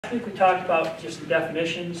Last week we talked about just the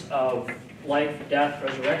definitions of life, death,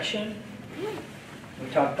 resurrection. We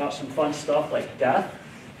talked about some fun stuff like death.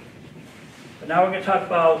 But now we're going to talk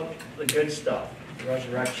about the good stuff, the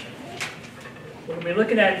resurrection. We're going to be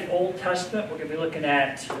looking at the Old Testament. We're going to be looking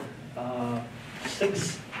at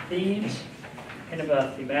 6 themes, kind of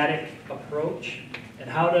a thematic approach. And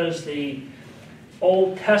how does the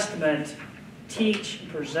Old Testament teach and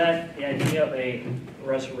present the idea of a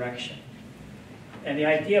resurrection? And the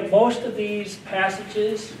idea, most of these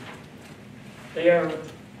passages, they are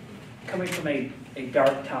coming from a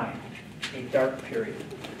dark time, a dark period.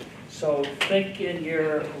 So think in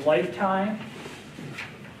your lifetime,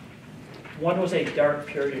 one was a dark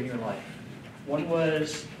period in your life. One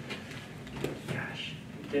was, gosh,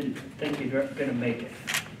 you didn't think you were going to make it.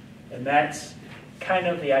 And that's kind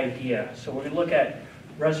of the idea. So we're going to look at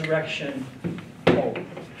resurrection hope.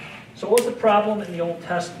 So what was the problem in the Old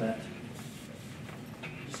Testament?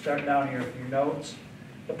 Starting down here with your notes.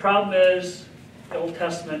 The problem is the Old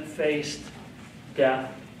Testament faced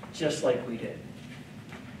death just like we did.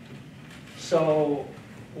 So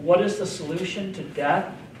what is the solution to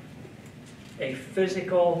death? A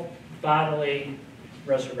physical, bodily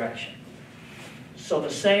resurrection. So the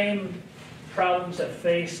same problems that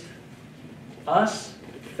faced us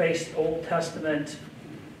faced Old Testament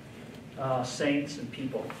saints and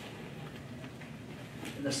people.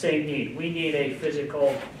 And the same need. We need a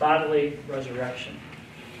physical, bodily resurrection.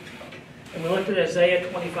 And we looked at Isaiah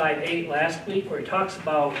 25:8 last week, where he talks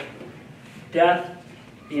about death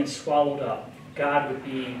being swallowed up. God would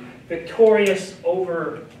be victorious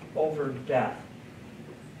over death.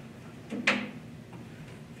 If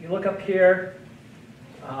you look up here,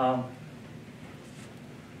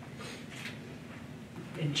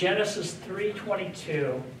 in Genesis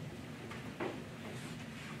 3:22,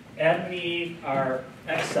 Adam and Eve are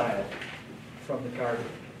exiled from the garden.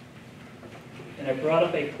 And I brought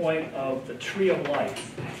up a point of the tree of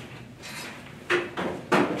life.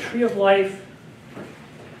 The tree of life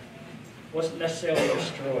wasn't necessarily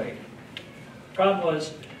destroyed. The problem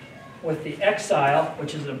was with the exile,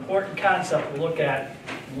 which is an important concept we'll look at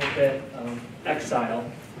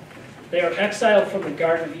exile. They are exiled from the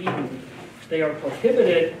Garden of Eden. They are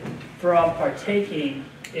prohibited from partaking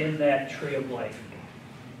in that tree of life.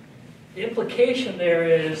 The implication there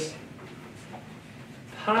is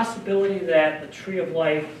possibility that the tree of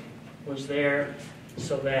life was there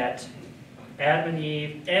so that Adam and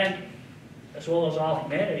Eve, and as well as all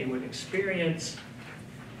humanity, would experience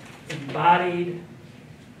embodied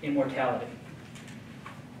immortality.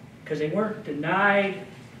 Because they weren't denied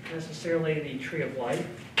necessarily the tree of life,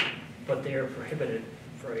 but they are prohibited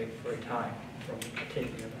for a time from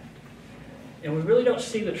partaking of that. And we really don't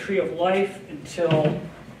see the tree of life until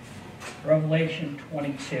Revelation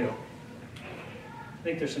 22. I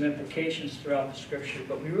think there's some implications throughout the scripture,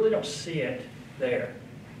 but we really don't see it there.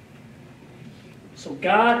 So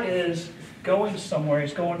God is going somewhere.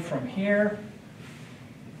 He's going from here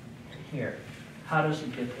to here. How does he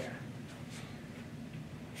get there?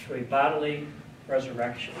 To a bodily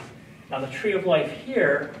resurrection. Now the tree of life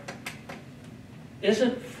here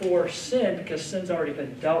isn't for sin, because sin's already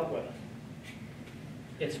been dealt with.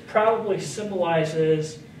 It probably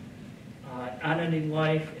symbolizes unending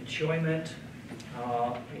life, enjoyment,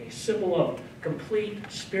 a symbol of complete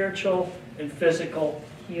spiritual and physical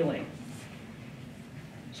healing.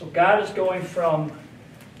 So God is going from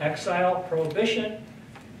exile, prohibition,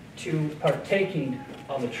 to partaking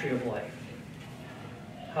of the tree of life.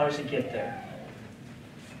 How does he get there?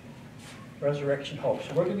 Resurrection hope.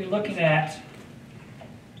 So we're going to be looking at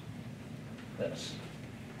this.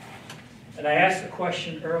 And I asked the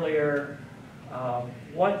question earlier,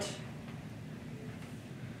 what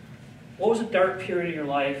was a dark period in your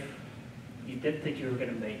life you didn't think you were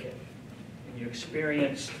going to make it? And you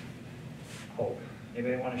experienced hope.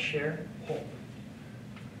 Anybody want to share? Hope.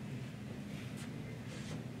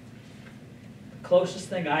 The closest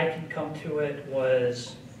thing I can come to it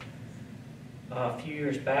was a few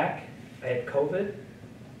years back. I had COVID.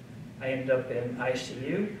 I ended up in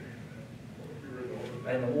ICU.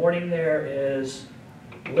 And the warning there is,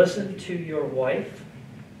 listen to your wife,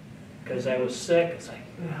 because I was sick. It's like,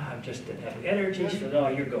 I just didn't have the energy. She said, no,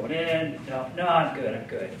 you're going in. No, I'm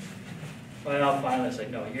good. Well, finally it's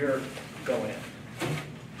like, no, you're going in.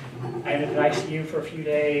 I ended up in ICU for a few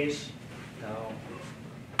days. No.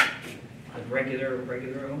 In regular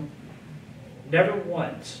room. Never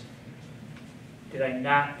once did I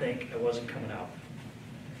not think I wasn't coming out.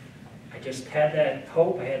 I just had that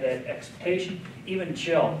hope, I had that expectation. Even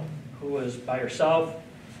Jill, who was by herself,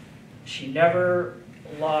 she never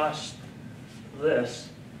lost this,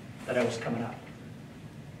 that I was coming out.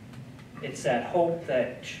 it's that hope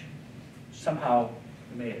that somehow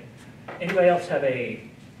we made it. Anybody else have a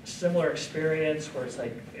similar experience where it's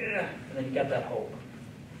like, and then you got that hope?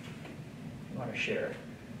 You want to share it?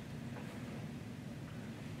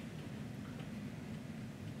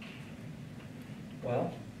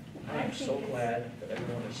 Well, I am so glad that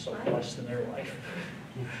everyone is so blessed in their life.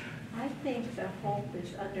 I think the hope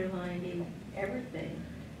is underlining everything.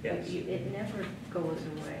 Yes. It never goes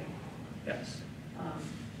away. Yes.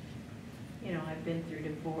 You know, I've been through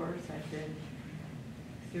divorce, I've been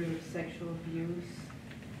through sexual abuse,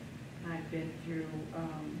 I've been through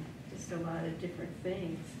just a lot of different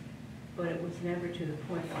things, but it was never to the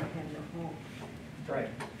point where I had no hope. Right.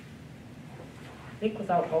 I think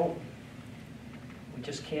without hope, we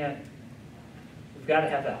just can't, we've got to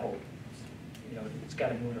have that hope. You know, it's got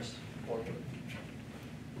to move us forward.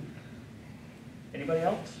 Anybody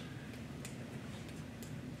else?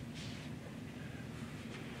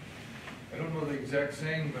 I don't know the exact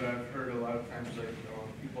saying, but I've heard a lot of times, like, you know,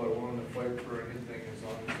 people are willing to fight for anything as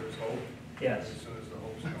long as there's hope. Yes. As soon as the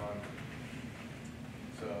hope's gone.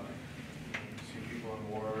 So, you see people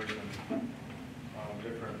in wars and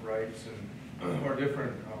different rights and, or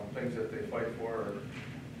different things that they fight for, or,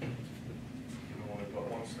 you know, but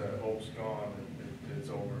once that hope's gone, it's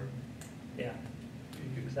over. Yeah,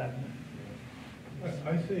 exactly.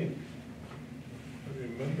 I think, I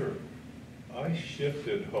remember, I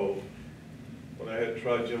shifted hope when I had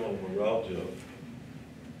trigeminal neuralgia.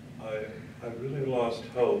 I really lost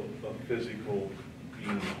hope of physical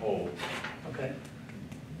being whole. Okay.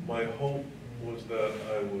 My hope was that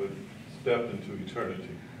I would step into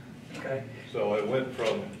eternity. Okay. So I went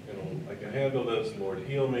from, you know, I can handle this, Lord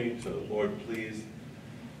heal me, to Lord please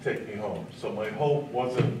take me home. So my hope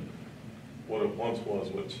wasn't what it once was,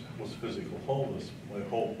 which was physical wholeness. My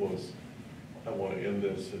hope was, I want to end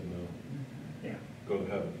this and go to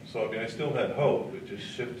heaven. So I mean, I still had hope, it just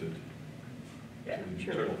shifted to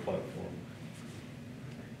the eternal platform.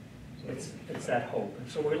 So, It's that hope. And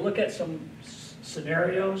so we look at some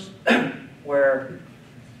scenarios where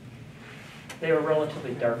they were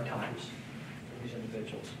relatively dark times for these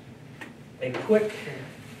individuals. A quick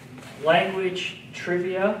language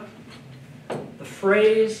trivia. The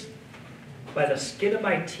phrase, by the skin of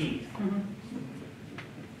my teeth,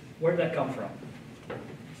 where did that come from?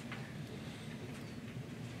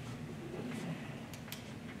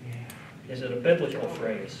 Is it a biblical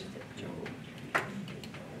phrase?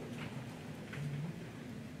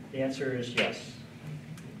 The answer is yes.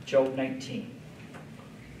 Job 19.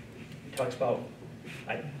 He talks about,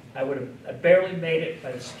 I barely made it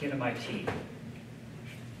by the skin of my teeth.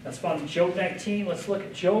 That's found in Job 19. Let's look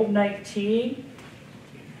at Job 19,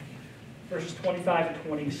 verses 25 and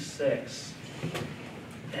 26.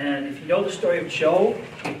 And if you know the story of Job,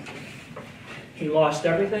 he lost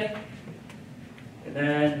everything. And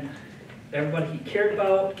then everybody he cared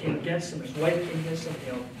about came against him. His wife came against him.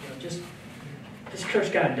 You know, just curse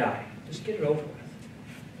God and die. Just get it over with.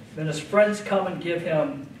 Then his friends come and give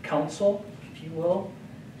him counsel, if you will,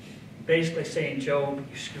 basically saying, Job,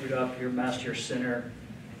 you screwed up. You're a mess. You're a sinner.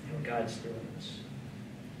 You know, God's doing this.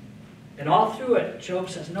 And all through it, Job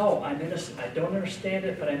says, no, I'm innocent. I don't understand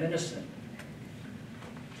it, but I'm innocent.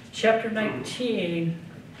 Chapter 19,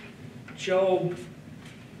 Job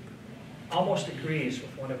almost agrees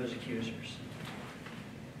with one of his accusers.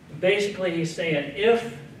 Basically, he's saying,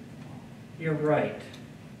 if you're right,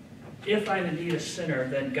 if I'm indeed a sinner,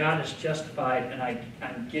 then God is justified and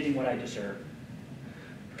I'm getting what I deserve.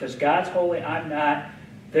 Because God's holy, I'm not,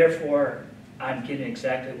 therefore I'm getting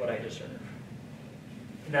exactly what I deserve.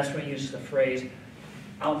 And that's when he uses the phrase,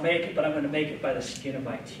 I'll make it, but I'm going to make it by the skin of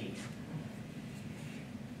my teeth.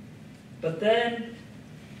 But then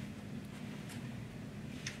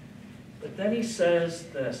he says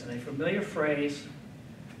this, in a familiar phrase.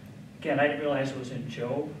 Again, I didn't realize it was in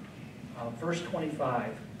Job. Verse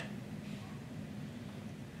 25.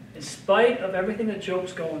 In spite of everything that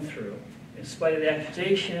Job's going through, in spite of the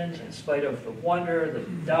accusations, in spite of the wonder, the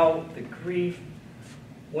doubt, the grief,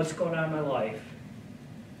 what's going on in my life,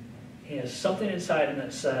 he has something inside him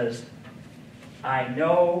that says, I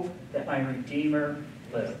know that my Redeemer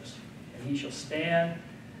lives, and he shall stand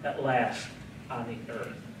at last on the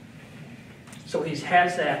earth. So he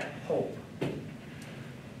has that hope.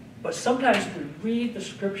 But sometimes we read the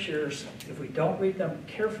scriptures, if we don't read them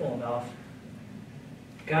careful enough,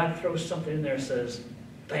 God throws something in there that says,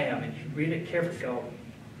 bam, and you read it carefully, go,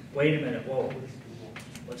 wait a minute, whoa,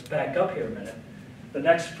 let's back up here a minute. The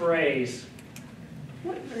next phrase.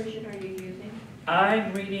 What version are you using?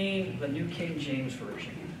 I'm reading the New King James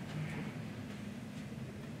Version.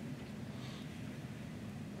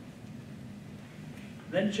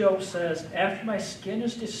 Then Job says, after my skin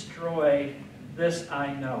is destroyed, this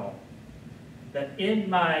I know, that in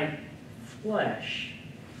my flesh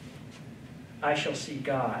I shall see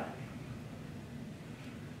God,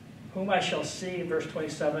 whom I shall see, verse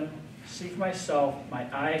 27, see for myself, my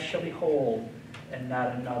eyes shall behold, and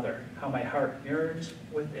not another, how my heart yearns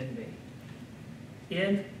within me.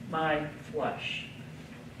 In my flesh.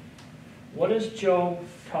 What is Job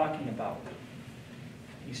talking about?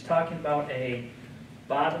 He's talking about a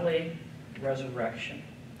bodily resurrection,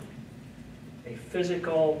 a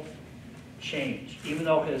physical change, even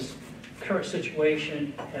though his current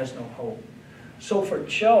situation has no hope. So for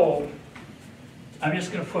Job, I'm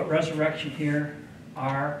just going to put resurrection here,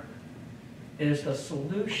 R, is the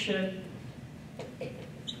solution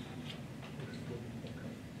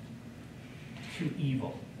to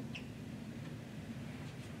evil.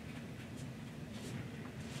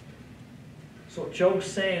 So Job's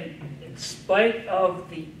saying, in spite of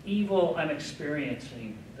the evil I'm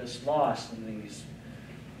experiencing, this loss and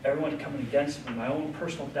everyone coming against me, my own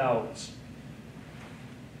personal doubts,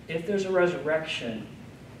 if there's a resurrection,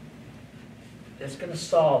 it's going to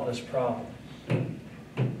solve this problem.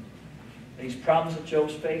 These problems that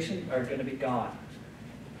Job's facing are going to be gone.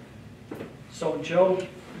 So in Job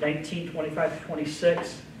 19, 25 to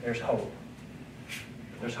 26, there's hope.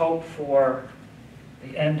 There's hope for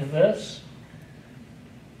the end of this.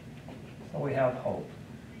 So we have hope.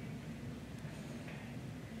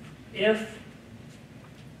 If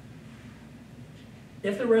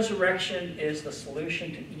the resurrection is the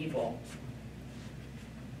solution to evil,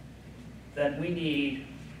 then we need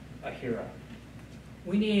a hero.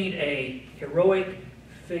 We need a heroic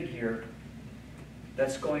figure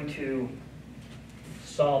that's going to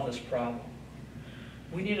solve this problem.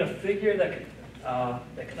 We need a figure that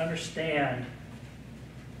can understand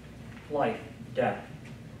life, death,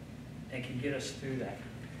 and can get us through that.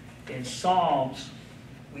 In Psalms,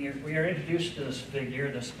 we are introduced to this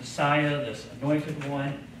figure, this Messiah, this anointed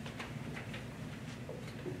one.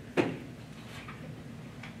 I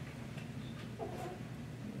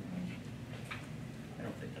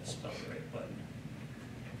don't think that's spelled right, but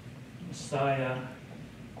Messiah.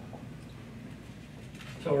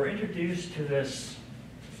 So we're introduced to this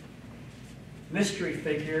mystery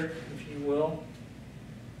figure, if you will.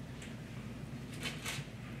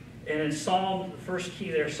 And in Psalm, the first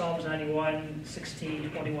key there, Psalms 91,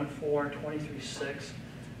 16, 21, 4, 23, 6,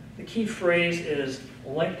 the key phrase is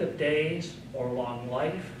length of days or long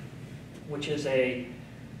life, which is a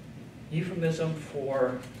euphemism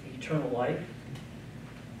for eternal life.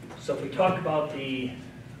 So if we talk about the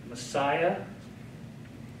Messiah,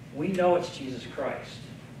 we know it's Jesus Christ.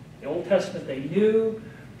 The Old Testament they knew,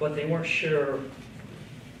 but they weren't sure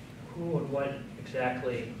who and what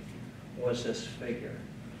exactly was this figure.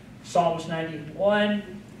 Psalms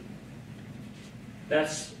 91,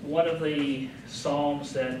 that's one of the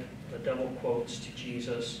psalms that the devil quotes to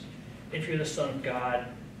Jesus. If you're the Son of God,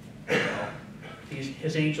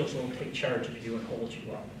 his angels will take charge of you and hold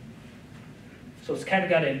you up. So it's kind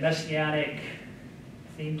of got a messianic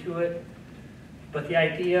theme to it. But the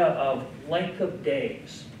idea of length of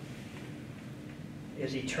days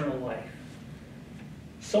is eternal life.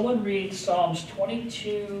 Someone read Psalms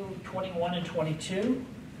 22, 21, and 22.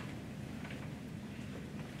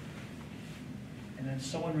 And then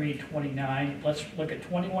someone read 29. Let's look at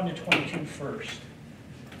 21 to 22 first.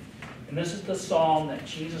 And this is the psalm that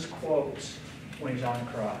Jesus quotes when he's on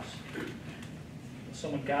the cross.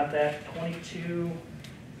 Someone got that? 22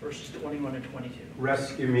 verses 21 to 22.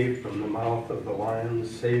 Rescue me from the mouth of the lion,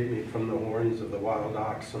 save me from the horns of the wild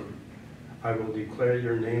oxen. I will declare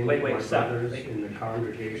your name to my brothers in the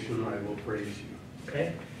congregation. I will praise you.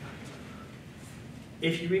 Okay?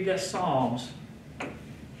 If you read that Psalms,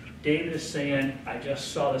 David is saying, I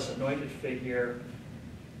just saw this anointed figure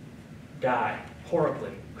die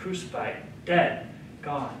horribly, crucified, dead,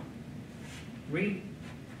 gone. Read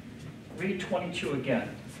 22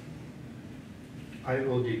 again. I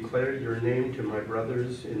will declare your name to my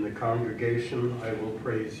brothers in the congregation. I will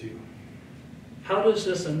praise you. How does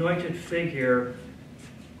this anointed figure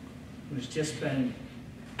who's just been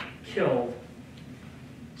killed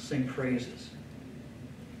sing praises?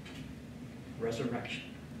 Resurrection.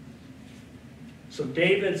 So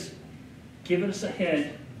David's given us a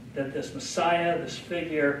hint that this Messiah, this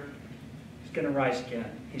figure, is going to rise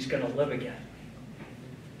again. He's going to live again.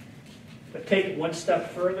 But take it one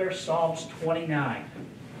step further, Psalms 29,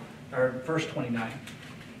 or verse 29.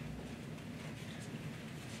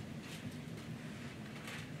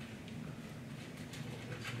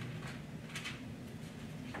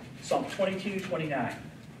 Psalm 22, 29.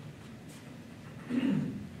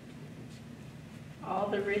 All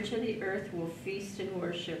the rich of the earth will feast and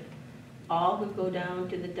worship. All who go down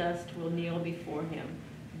to the dust will kneel before him,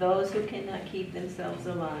 those who cannot keep themselves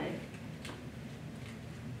alive.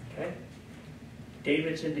 Okay?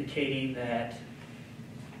 David's indicating that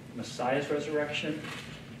Messiah's resurrection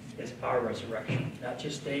is our resurrection, not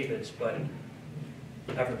just David's, but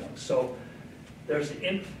everyone's. So there's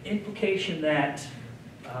the implication that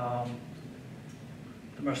the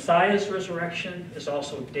Messiah's resurrection is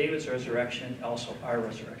also David's resurrection, also our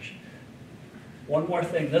resurrection. One more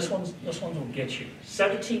thing, this one will get you.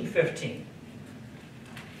 17:15.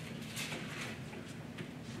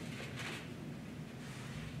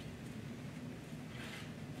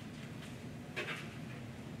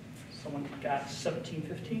 Someone got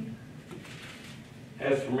 17:15?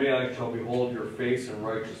 As for me, I shall behold your face in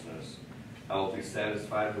righteousness. I will be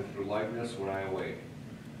satisfied with your likeness when I awake.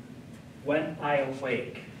 When I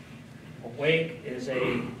awake. Awake is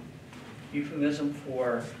a euphemism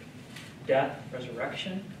for death,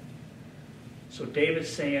 resurrection. So David's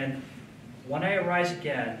saying, when I arise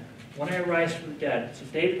again, when I arise from the dead. So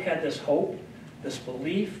David had this hope, this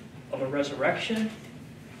belief of a resurrection,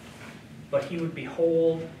 but he would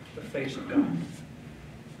behold the face of God.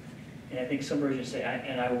 And I think some versions say,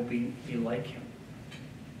 and I will be like him.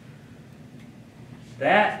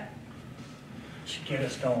 That should get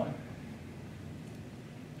us going.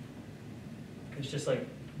 Because just like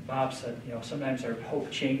Bob said, sometimes our hope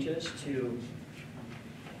changes to,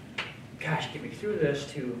 gosh, get me through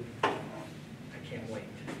this, to, I can't wait.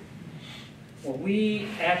 When we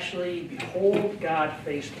actually behold God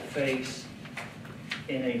face to face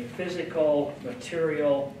in a physical,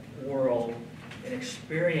 material world and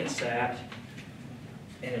experience that,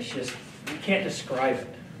 and it's just, you can't describe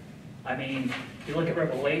it. I mean, if you look at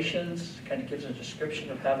Revelations, it kind of gives a description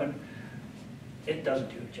of heaven. It doesn't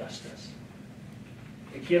do it justice.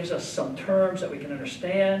 It gives us some terms that we can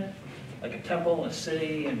understand, like a temple, a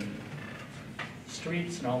city, and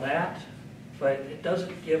streets and all that, but it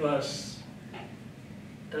doesn't give us,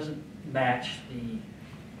 doesn't match the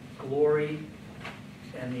glory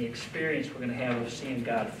and the experience we're going to have of seeing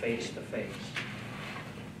God face to face.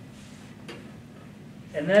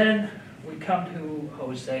 And then we come to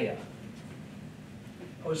Hosea.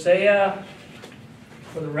 Hosea,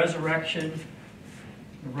 for the resurrection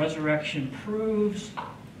proves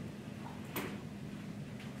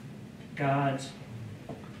God's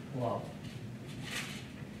love.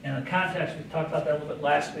 And the context, we talked about that a little bit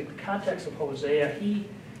last week, the context of Hosea, he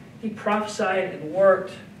prophesied and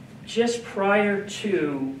worked just prior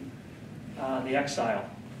to the exile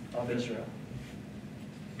of Israel.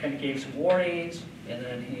 Kind of gave some warnings, and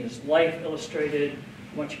then his life illustrated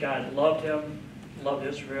how much God loved him, loved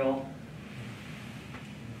Israel.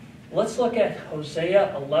 Let's look at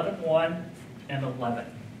Hosea 11:1 and 11.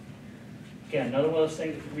 Again, another one of those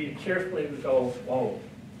things, if you read it carefully, we go, whoa,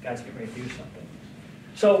 God's getting ready to do something.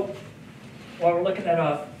 So, while we're looking that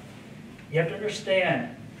up, you have to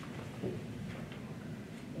understand,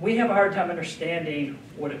 we have a hard time understanding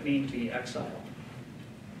what it means to be exiled.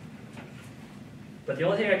 But the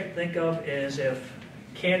only thing I can think of is if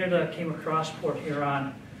Canada came across Port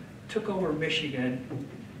Huron, took over Michigan,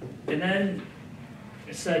 and then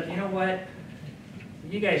it said, you know what,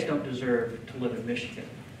 you guys don't deserve to live in Michigan.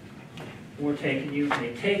 We're taking you.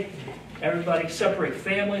 They take everybody, separate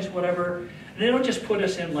families, whatever, and they don't just put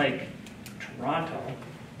us in like Toronto,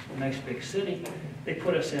 a nice big city. They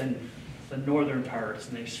put us in the northern parts,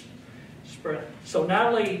 and they spread. So not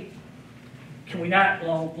only can we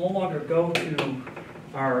no longer go to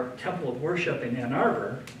our temple of worship in Ann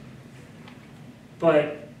Arbor,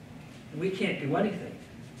 but we can't do anything.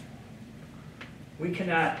 We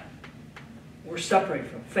cannot, we're separated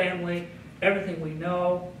from family, everything we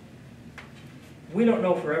know. We don't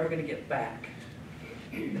know if we're ever going to get back.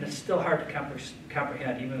 And it's still hard to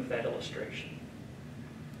comprehend, even with that illustration.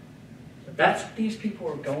 But that's what these people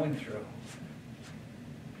are going through.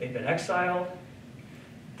 They've been exiled,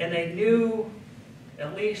 and they knew,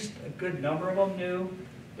 at least a good number of them knew,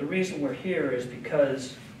 the reason we're here is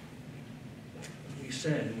because we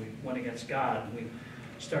sinned, we went against God, and we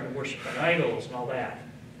started worshiping idols and all that.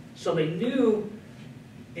 So they knew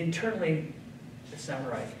internally it's not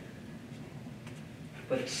right.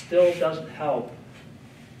 But it still doesn't help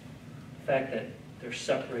the fact that they're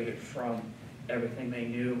separated from everything they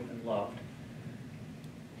knew and loved.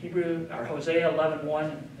 Hosea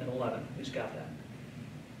 11:1 and 11. Who's got that?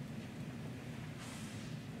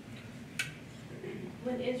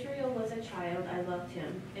 When Israel was a child, I loved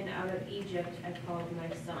him, and out of Egypt I called my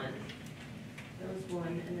son. That was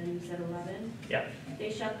 1, and then you said 11? Yep.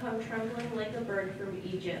 They shall come trembling like a bird from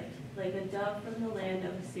Egypt, like a dove from the land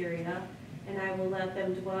of Assyria. and I will let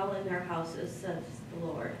them dwell in their houses, says the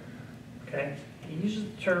Lord. Okay? He uses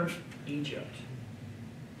the term Egypt.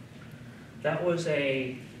 That was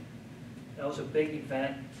a big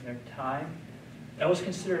event in their time. That was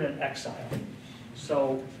considered an exile.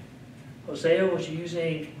 So Hosea was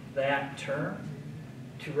using that term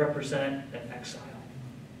to represent an exile.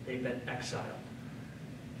 They've been exiled.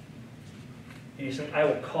 And he said, I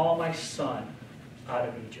will call my son out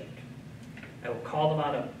of Egypt. I will call them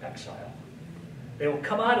out of exile. They will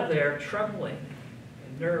come out of there trembling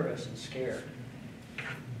and nervous and scared.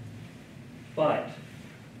 But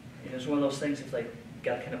it's one of those things that's like, you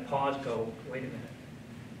got to kind of pause and go, wait a minute.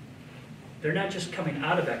 They're not just coming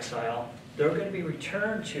out of exile, they're going to be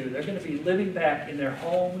returned to, they're going to be living back in their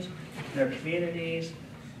homes, in their communities.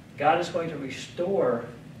 God is going to restore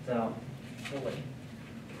them fully.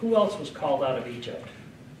 Who else was called out of Egypt?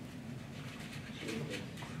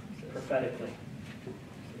 Prophetically.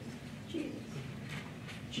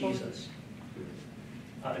 Jesus.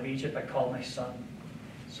 Out of Egypt I called my son.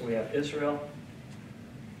 So we have Israel.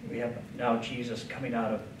 We have now Jesus coming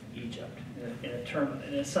out of Egypt in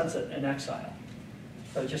a sense, an exile.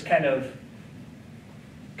 So it just kind of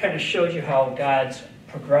shows you how God's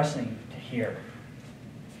progressing to here.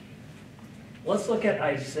 Let's look at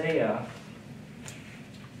Isaiah.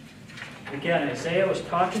 Again, Isaiah was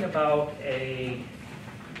talking about a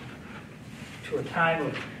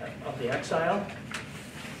time of the exile.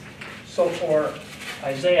 So for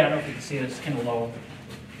Isaiah, I don't know if you can see it, it's kind of low.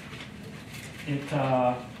 It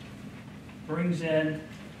brings in,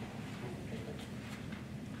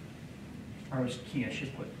 or was key, I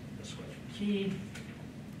should put it this way, key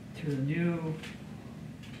to the new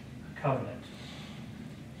covenant.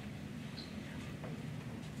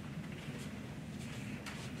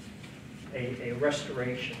 A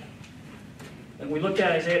restoration. And we looked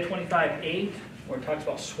at Isaiah 25:8, where it talks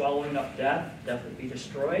about swallowing up death, death would be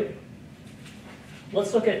destroyed.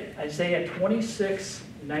 Let's look at Isaiah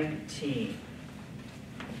 26:19.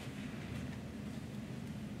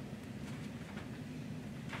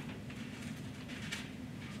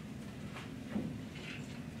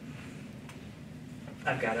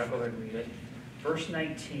 I've got it, I'll go ahead and read it. Verse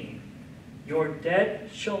 19, your dead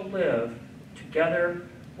shall live, together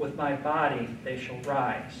with my body they shall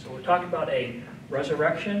rise. So we're talking about a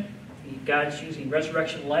resurrection. God's using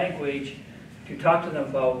resurrection language to talk to them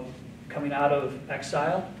about coming out of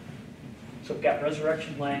exile. So we've got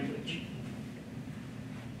resurrection language.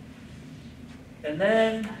 And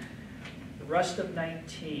then the rest of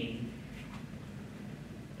 19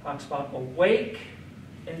 talks about awake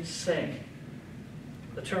and sing.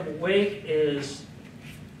 The term awake is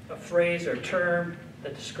a phrase or term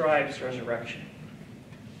that describes resurrection.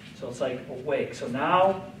 So it's like awake. So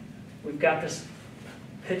now we've got this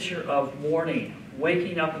picture of morning,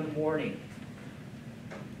 waking up in the morning.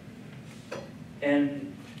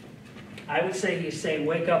 And I would say he's saying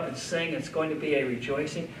wake up and sing. It's going to be a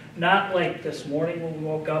rejoicing. Not like this morning when we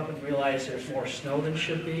woke up and realized there's more snow than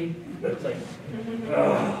should be. It's like,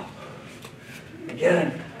 oh,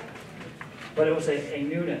 again. But it was a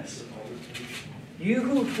newness. You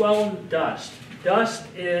who dwell in dust. Dust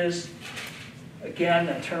is, again,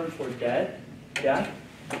 a term for death.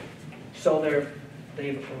 So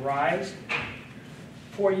they've arisen.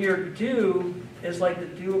 For your dew is like the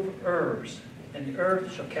dew of herbs, and the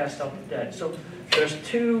earth shall cast out the dead. So there's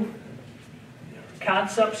two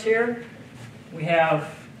concepts here. We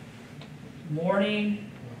have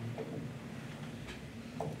morning,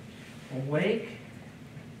 awake.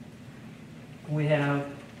 We have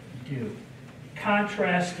dew,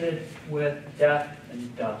 contrasted with death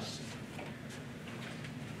and dust.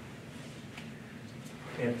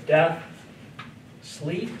 We have death,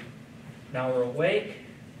 sleep. Now we're awake.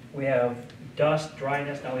 We have dust,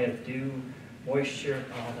 dryness. Now we have dew, moisture,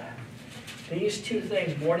 all that. These two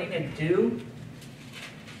things, morning and dew,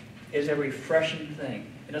 is a refreshing thing.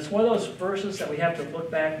 And it's one of those verses that we have to look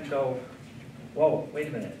back and go, whoa, wait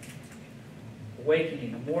a minute.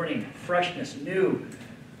 Awakening, morning, freshness, new.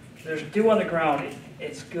 There's dew on the ground.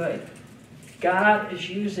 It's good. God is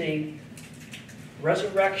using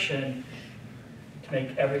resurrection to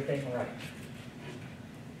make everything right.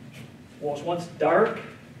 What was once dark,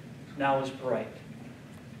 now is bright.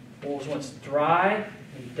 What was once dry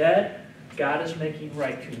and dead, God is making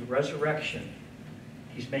right through the resurrection.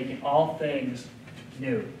 He's making all things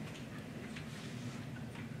new.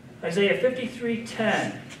 Isaiah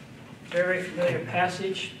 53:10. Very familiar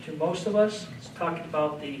passage to most of us. It's talking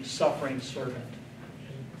about the suffering servant.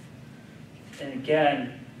 And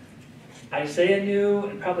again, Isaiah knew,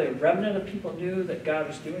 and probably a remnant of people knew, that God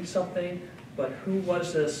was doing something, but who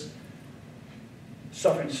was this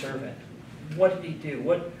suffering servant? what did he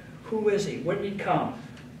do? Who is he? When did he come?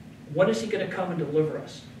 When is he going to come and deliver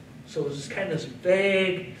us? So it's kind of this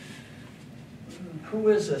vague, who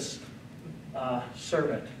is this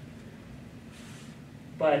servant?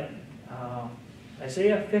 But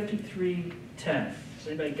Isaiah 53:10. Has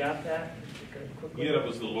anybody got that? Yet it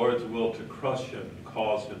was the Lord's will to crush him and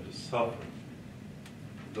cause him to suffer.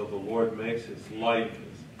 Though the Lord makes his life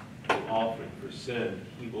as an offering for sin,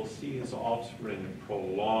 he will see his offspring and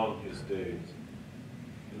prolong his days.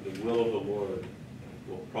 And the will of the Lord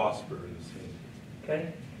will prosper in his hand.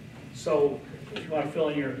 Okay? So, if you want to fill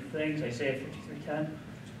in your things, Isaiah 53:10.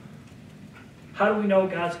 How do we know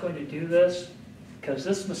God's going to do this? Because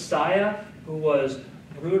this Messiah, who was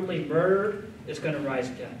brutally murdered, is going to rise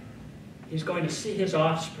again. He's going to see his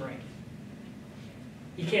offspring.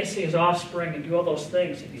 He can't see his offspring and do all those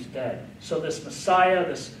things if he's dead. So this Messiah,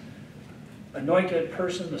 this anointed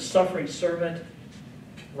person, the suffering servant,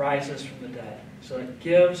 rises from the dead. So it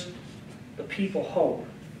gives the people hope.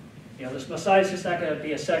 You know, this Messiah is just not going to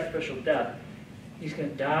be a sacrificial death. He's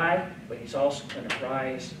going to die, but he's also going to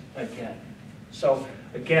rise again. So,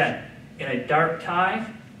 again, in a dark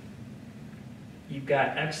time, you've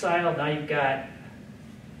got exile, now you've got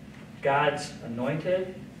God's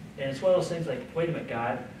anointed. And it's one of those things like, wait a minute,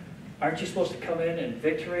 God, aren't you supposed to come in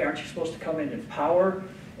victory? Aren't you supposed to come in power?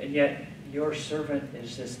 And yet your servant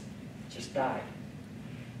is just died.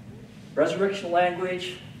 Resurrection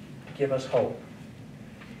language, give us hope.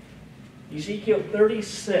 Ezekiel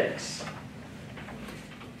 36.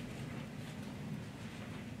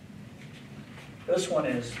 This one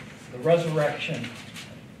is the resurrection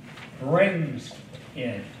brings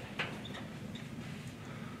in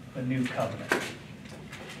the new covenant.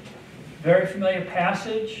 Very familiar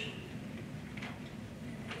passage.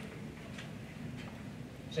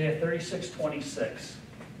 Isaiah 36:26.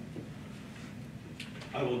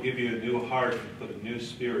 I will give you a new heart and put a new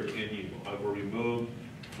spirit in you. I will remove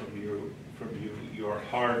from you your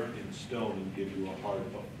heart in stone and give you a heart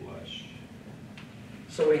of flesh.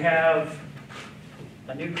 So we have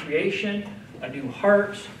a new creation, a new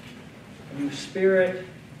heart, a new spirit.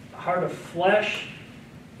 A heart of flesh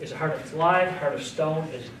is a heart that's alive, a heart of stone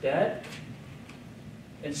is dead.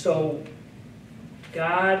 And so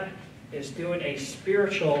God is doing a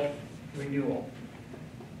spiritual renewal.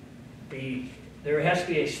 There has to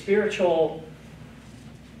be a spiritual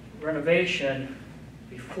renovation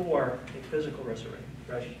before a physical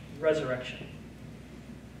resurrection.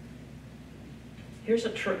 Here's a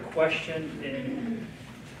trick question, and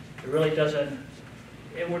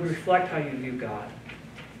it would reflect how you view God.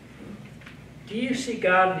 Do you see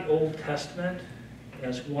God in the Old Testament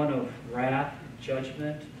as one of wrath,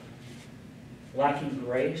 judgment, lacking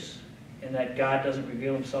grace, and that God doesn't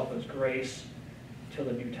reveal himself as grace till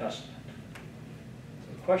the New Testament? So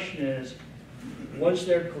the question is, was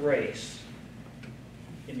there grace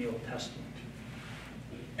in the Old Testament?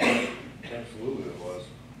 Absolutely it was.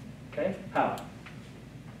 Okay, how?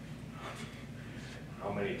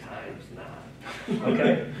 How many times not?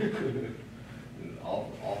 Okay.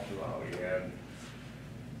 all throughout, he had,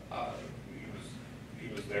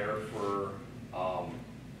 he was there for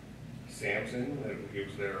Samson, and he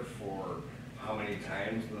was there for how many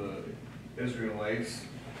times the Israelites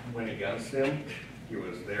went against him. He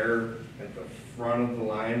was there at the front of the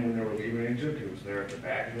line when they were leaving Egypt. He was there at the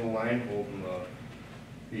back of the line holding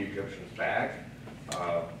the Egyptians back.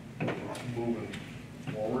 Moving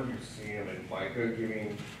forward, you see him in Micah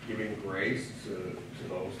giving grace to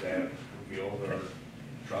those that reveal their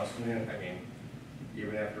trust in him. I mean,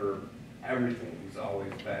 even after everything, he's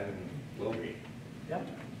always been and will be. Yep.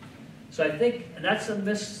 So I think, and that's a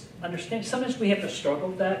misunderstanding. Sometimes we have to struggle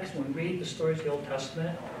with that, because when we read the stories of the Old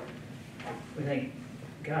Testament, we think,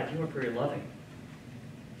 God, you weren't very loving.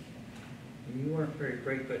 You weren't very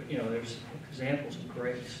great, but, there's examples of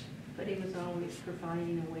grace. But he was always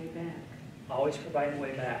providing a way back. Always providing a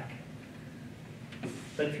way back.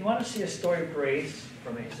 But if you want to see a story of grace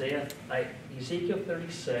from Ezekiel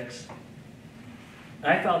 36,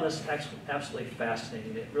 I found this absolutely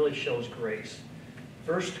fascinating. It really shows grace.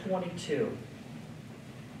 Verse 22.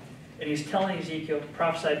 And he's telling Ezekiel to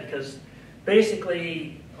prophesy because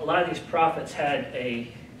basically a lot of these prophets had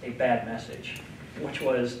a bad message, which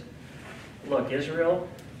was, look, Israel,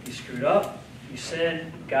 you screwed up, you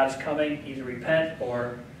sinned, God's coming, either repent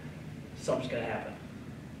or something's going to happen.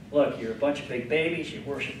 Look, you're a bunch of big babies, you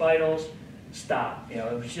worship idols, stop. It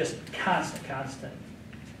was just constant.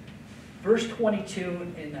 Verse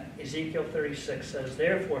 22 in Ezekiel 36 says,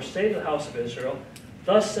 therefore say to the house of Israel,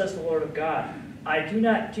 thus says the Lord of God, I do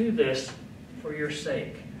not do this for your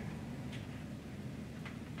sake,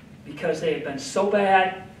 because they have been so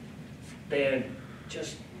bad, They had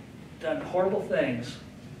just done horrible things,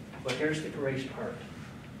 but here's the grace part.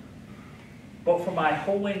 But for my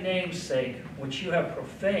holy name's sake, which you have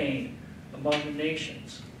profaned among the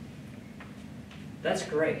nations. That's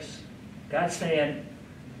grace. God's saying,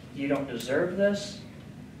 you don't deserve this,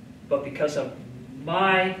 but because of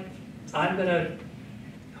I'm going to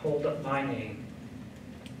hold up my name.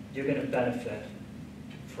 You're going to benefit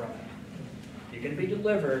from it. You're going to be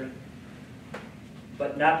delivered,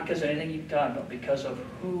 but not because of anything you've done, but because of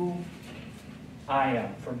who I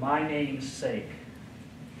am, for my name's sake.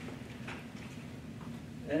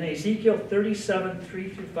 And Ezekiel 37, 3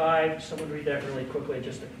 through 5, someone read that really quickly,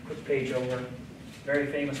 just a quick page over. Very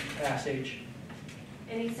famous passage.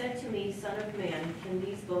 And he said to me, Son of man, can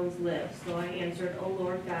these bones live? So I answered, O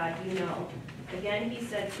Lord God, you know. Again he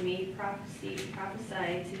said to me, prophesy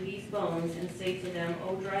to these bones, and say to them,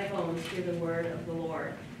 O dry bones, hear the word of the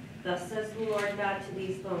Lord. Thus says the Lord God to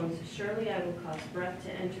these bones, surely I will cause breath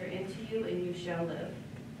to enter into you, and you shall live.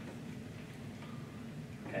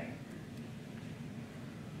 Okay.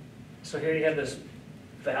 So here you have this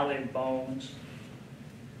valley of bones,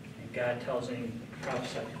 and God tells him,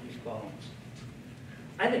 prophesy to these bones.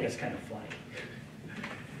 I think it's kind of funny.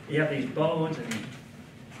 You have these bones, and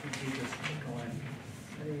Jesus is going,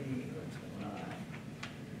 hey, what's going on?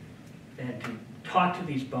 And to talk to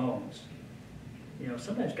these bones. You know,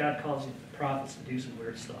 sometimes God calls the prophets to do some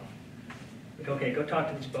weird stuff. Like, okay, go talk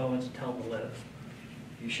to these bones and tell them to live.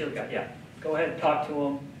 You sure, God? Yeah. Go ahead and talk to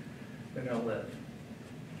them. They're going to live.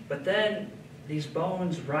 But then these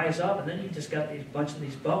bones rise up, and then you just got these bunch of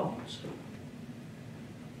these bones.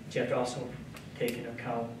 But you have to also take into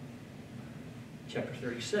account chapter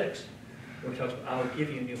 36, where it talks about, I will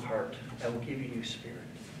give you a new heart. I will give you a new spirit.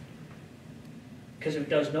 Because it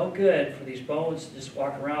does no good for these bones to just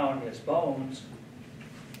walk around as bones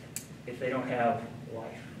if they don't have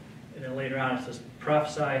life. And then later on it says,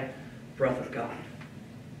 prophesy breath of God.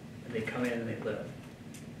 And they come in and they live.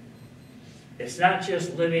 It's not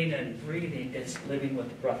just living and breathing, it's living with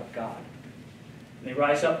the breath of God. And they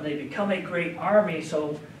rise up and they become a great army.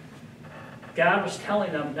 So God was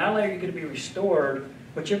telling them, not only are you going to be restored,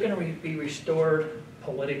 but you're going to be restored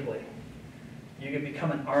politically. You're going to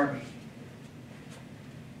become an army.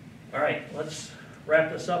 All right, let's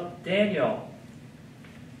wrap this up. Daniel.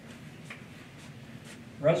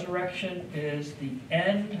 Resurrection is the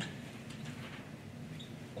end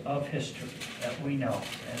of history that we know,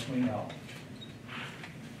 as we know.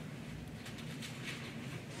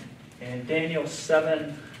 And Daniel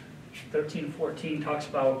 7, 13, 14 talks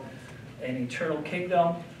about an eternal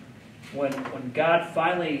kingdom. When God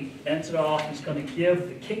finally ends it all, he's going to give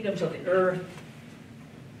the kingdoms of the earth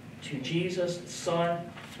to Jesus, the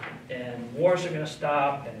Son, and wars are going to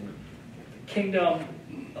stop, and the kingdom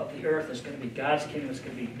of the earth is going to be God's kingdom. It's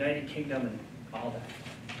going to be a united kingdom and all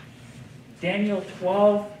that. Daniel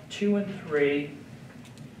 12, 2 and 3.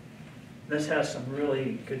 This has some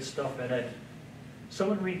really good stuff in it.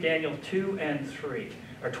 Someone read Daniel 2 and 3,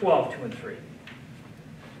 or 12, 2 and 3.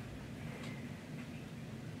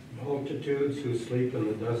 Multitudes who sleep in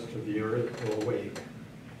the dust of the earth will awake,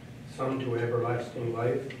 some to everlasting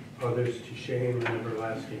life, others to shame and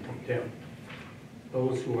everlasting contempt.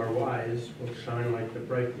 Those who are wise will shine like the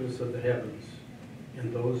brightness of the heavens,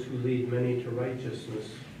 and those who lead many to righteousness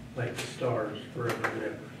like the stars forever and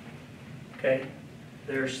ever. Okay,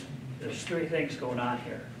 there's three things going on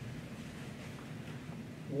here.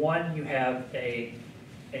 One, you have a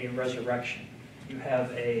resurrection. You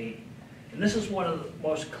have and this is one of the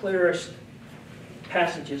most clearest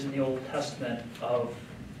passages in the Old Testament of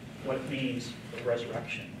what it means for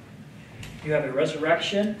resurrection. You have a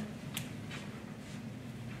resurrection,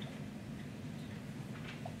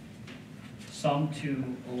 some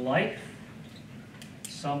to life,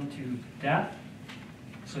 some to death.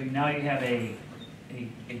 So now you have a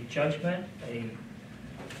judgment, a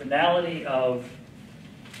finality of,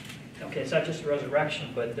 okay, it's not just a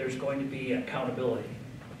resurrection, but there's going to be accountability.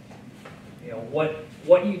 You know,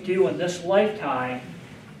 what you do in this lifetime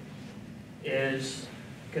is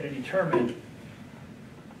going to determine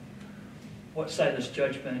what side of this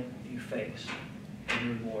judgment you face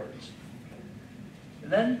and rewards.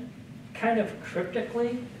 And then, kind of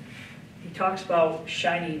cryptically, he talks about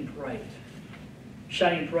shining bright.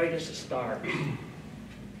 Shining bright as the stars. He's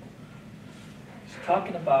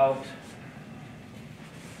talking about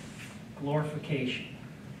glorification.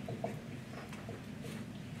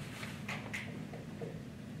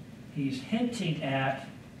 He's hinting at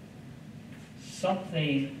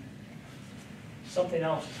something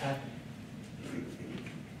else is happening.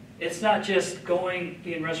 It's not just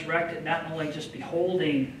being resurrected, not only just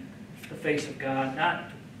beholding the face of God,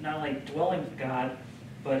 not not only dwelling with God,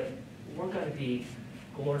 but we're going to be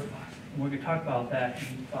glorified. And we're going to talk about that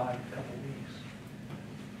in a couple of weeks.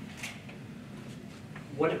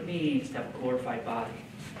 What it means to have a glorified body.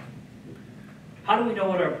 How do we know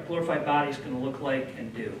what our glorified body is going to look like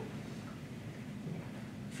and do?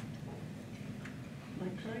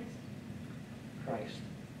 Like Christ? Christ.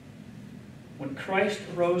 When Christ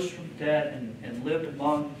arose from the dead and lived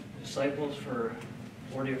among the disciples for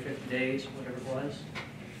 40 or 50 days, whatever it was,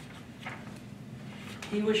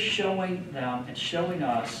 he was showing them and showing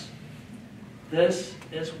us this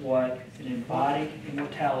is what an embodied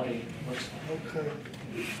immortality looks like. Okay.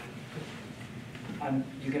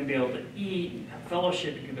 You're going to be able to eat, have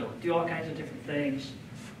fellowship, you're going to be able to do all kinds of different things.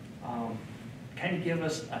 Kind of give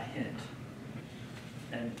us a hint.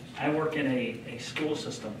 And I work in a school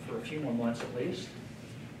system for a few more months at least.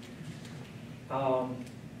 And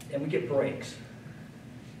we get breaks.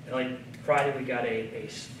 And like Friday we got a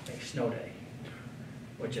snow day,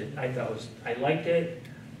 which I thought was, I liked it,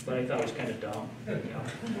 but I thought it was kind of dumb. You know?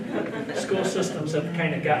 School systems have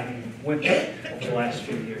kind of gotten wimpy over the last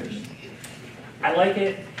few years. I like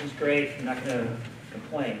it, it was great, I'm not going to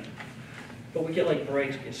complain. But we get like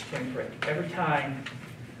breaks, we get spring break. Every time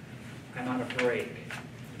I'm on a break,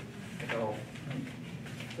 I go,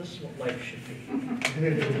 this is what life should be.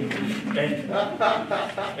 and when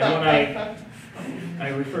I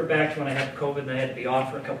refer back to when I had COVID and I had to be off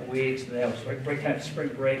for a couple weeks, and that was like break time, spring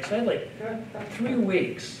break. So I had like 3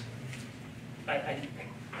 weeks. I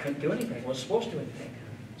couldn't do anything. I wasn't supposed to do anything.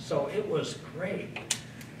 So it was great.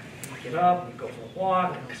 We get up, we go for a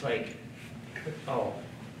walk. It's like, oh,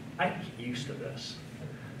 I can get used to this.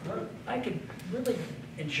 I could really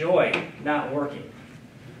enjoy not working.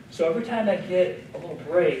 So every time I get a little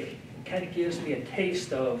break, it kind of gives me a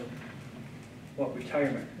taste of what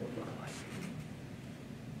retirement would look like.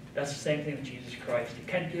 That's the same thing with Jesus Christ. It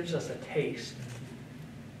kind of gives us a taste,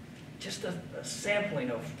 just a sampling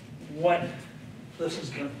of what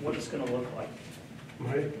what it's going to look like.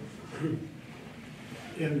 Mike,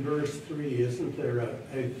 in verse 3, isn't there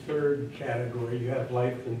a third category? You have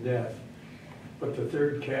life and death, but the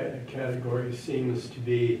third category seems to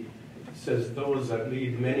be, says those that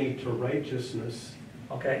lead many to righteousness.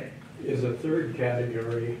 Okay. Is a third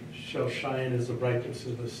category, shall shine as the brightness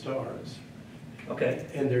of the stars. Okay.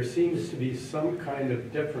 And there seems to be some kind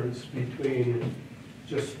of difference between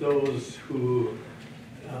just those who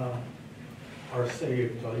are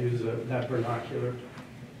saved, I'll use that vernacular,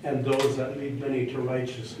 and those that lead many to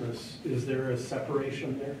righteousness. Is there a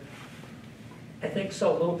separation there? I think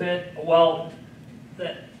so, a little bit. Well,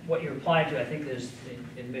 that what you're applying to, I think, is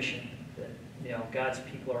in mission. That, you know, God's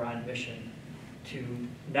people are on mission to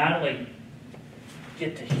not only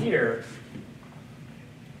get to hear,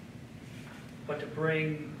 but to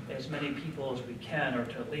bring as many people as we can, or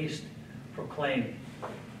to at least proclaim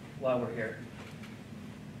while we're here.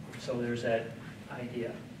 So there's that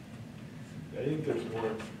idea. I think there's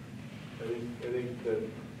more. I think that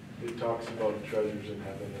it talks about treasures in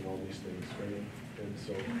heaven and all these things, right? And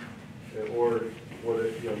so, or what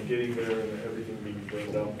it, getting there and everything being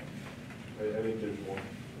built up. I think there's more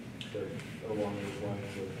that along those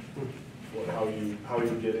lines of how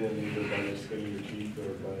you get in, either by the skin of your teeth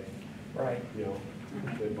or by the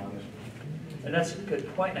admonishment. And that's a good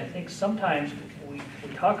point. I think sometimes we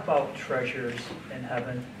talk about treasures in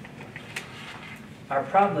heaven. Our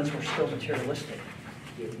problem is we're still materialistic.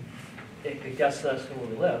 Yeah. It gets us where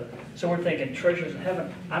we live. So we're thinking, treasures in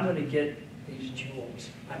heaven, I'm going to get these jewels.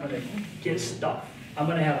 I'm going to get stuff. I'm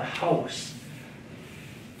going to have a house.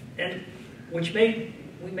 And which we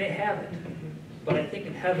may have it. But I think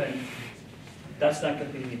in heaven, that's not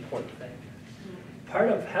going to be the important thing. Part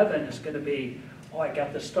of heaven is going to be, oh, I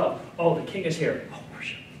got this stuff. Oh, the king is here. Oh,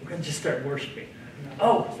 worship. We're going to just start worshiping.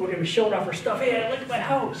 Oh, we're going to be showing off our stuff. Hey, look at my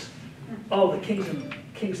house. Oh, the king's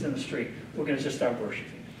in the street. We're going to just start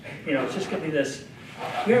worshiping. You know, it's just going to be this.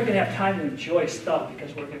 We aren't going to have time to enjoy stuff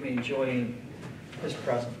because we're going to be enjoying his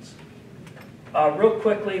presence. Real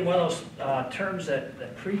quickly, one of those terms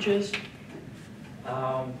that preaches.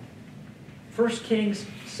 1 Kings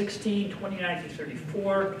 16, 29 through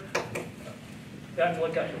 34. You have to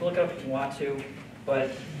look up if you want to.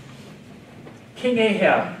 But King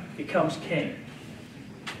Ahab becomes king.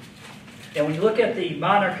 And when you look at the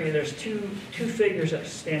monarchy, there's two figures that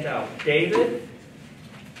stand out. David.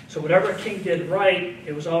 So whatever a king did right,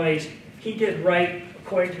 it was always, he did right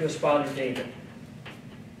according to his father David.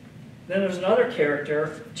 Then there's another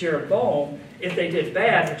character, Jeroboam. If they did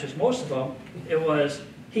bad, which is most of them, it was,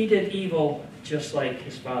 he did evil just like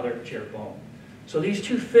his father Jeroboam. So these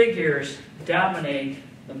two figures dominate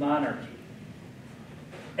the monarchy.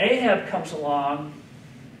 Ahab comes along,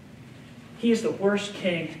 He's the worst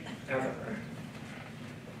king ever.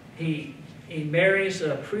 He marries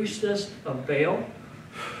a priestess of Baal,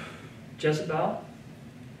 Jezebel.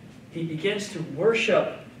 He begins to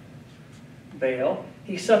worship Baal.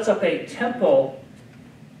 He sets up a temple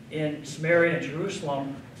in Samaria and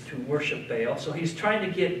Jerusalem to worship Baal. So he's trying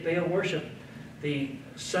to get Baal worship the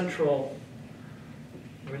central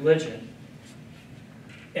religion.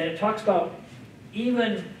 And it talks about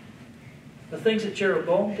even the things that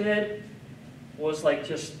Jeroboam did was like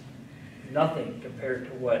just nothing compared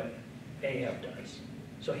to what Ahab does.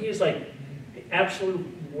 So he is like the absolute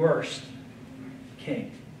worst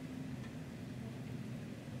king.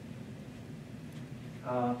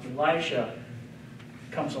 Elisha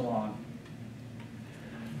comes along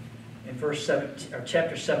in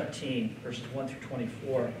chapter 17, verses 1 through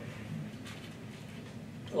 24.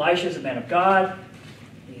 Elisha is a man of God.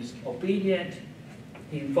 He's obedient.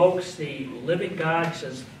 He invokes the living God. He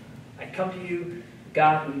says, I come to you,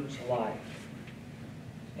 God who is alive.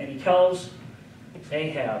 And he tells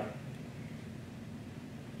Ahab,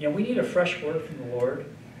 we need a fresh word from the Lord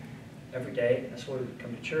every day. That's why we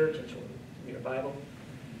come to church. That's why we read our Bible.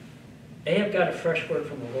 Ahab got a fresh word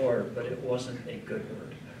from the Lord, but it wasn't a good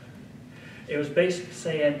word. It was basically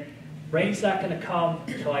saying, rain's not going to come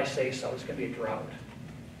until I say so. It's going to be a drought.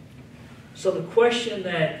 So the question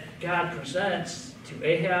that God presents to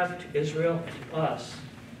Ahab, to Israel, and to us,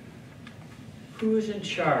 who is in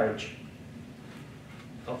charge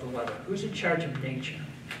of the weather? Who's in charge of nature?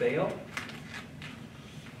 Baal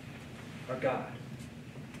or God?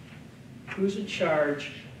 Who's in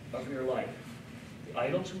charge of your life? The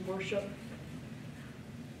idols you worship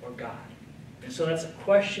or God? And so that's a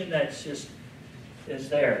question that's just is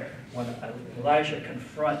there when Elijah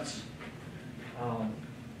confronts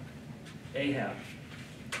Ahab.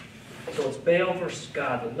 So it's Baal versus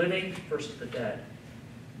God, the living versus the dead.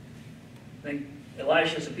 Then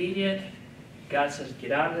Elisha's obedient. God says,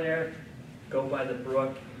 get out of there, go by the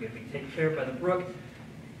brook. You're going to be taken care of by the brook.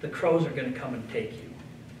 The crows are going to come and take you,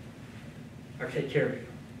 or take care of you.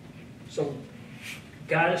 So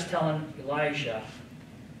God is telling Elisha,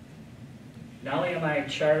 not only am I in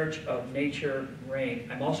charge of nature and rain,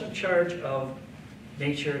 I'm also in charge of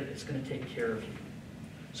nature that's going to take care of you.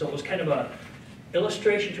 So it was kind of an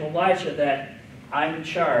illustration to Elijah that I'm in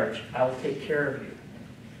charge, I will take care of you.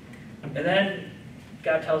 And then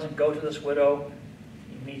God tells him, go to this widow.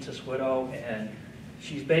 He meets this widow, and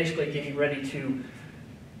she's basically getting ready to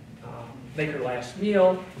make her last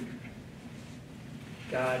meal.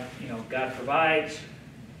 God provides,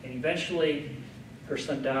 and eventually her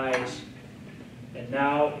son dies. And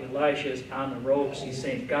now Elisha is on the ropes. He's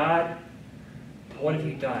saying, God, what have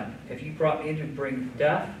you done? Have you brought me in to bring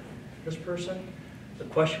death to this person? The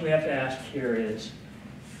question we have to ask here is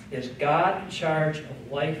God in charge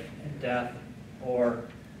of life and death, or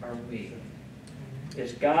are we?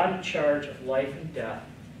 Is God in charge of life and death,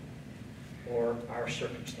 or our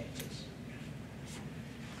circumstances?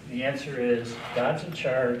 The answer is God's in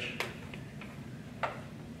charge.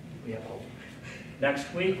 We have hope.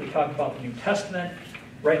 Next week, we talk about the New Testament.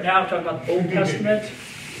 Right now, we're talking about the Old Testament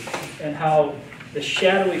and how the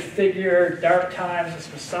shadowy figure, dark times,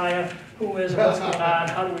 this Messiah, who is it, what's going on,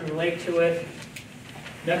 how do we relate to it?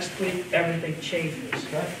 Next week, everything changes in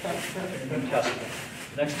the New Testament.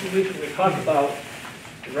 Next 2 weeks, we're going to talk about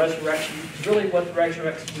the resurrection, really what the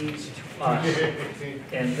resurrection means to us,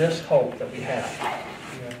 and this hope that we have.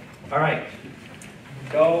 All right.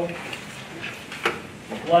 Go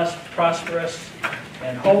blessed, prosperous,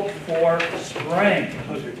 and hope for spring.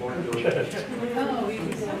 Oh, he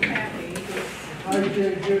was so happy. Precinct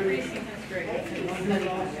is great.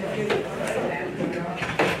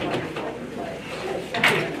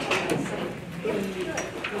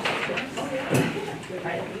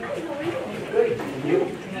 Good. You?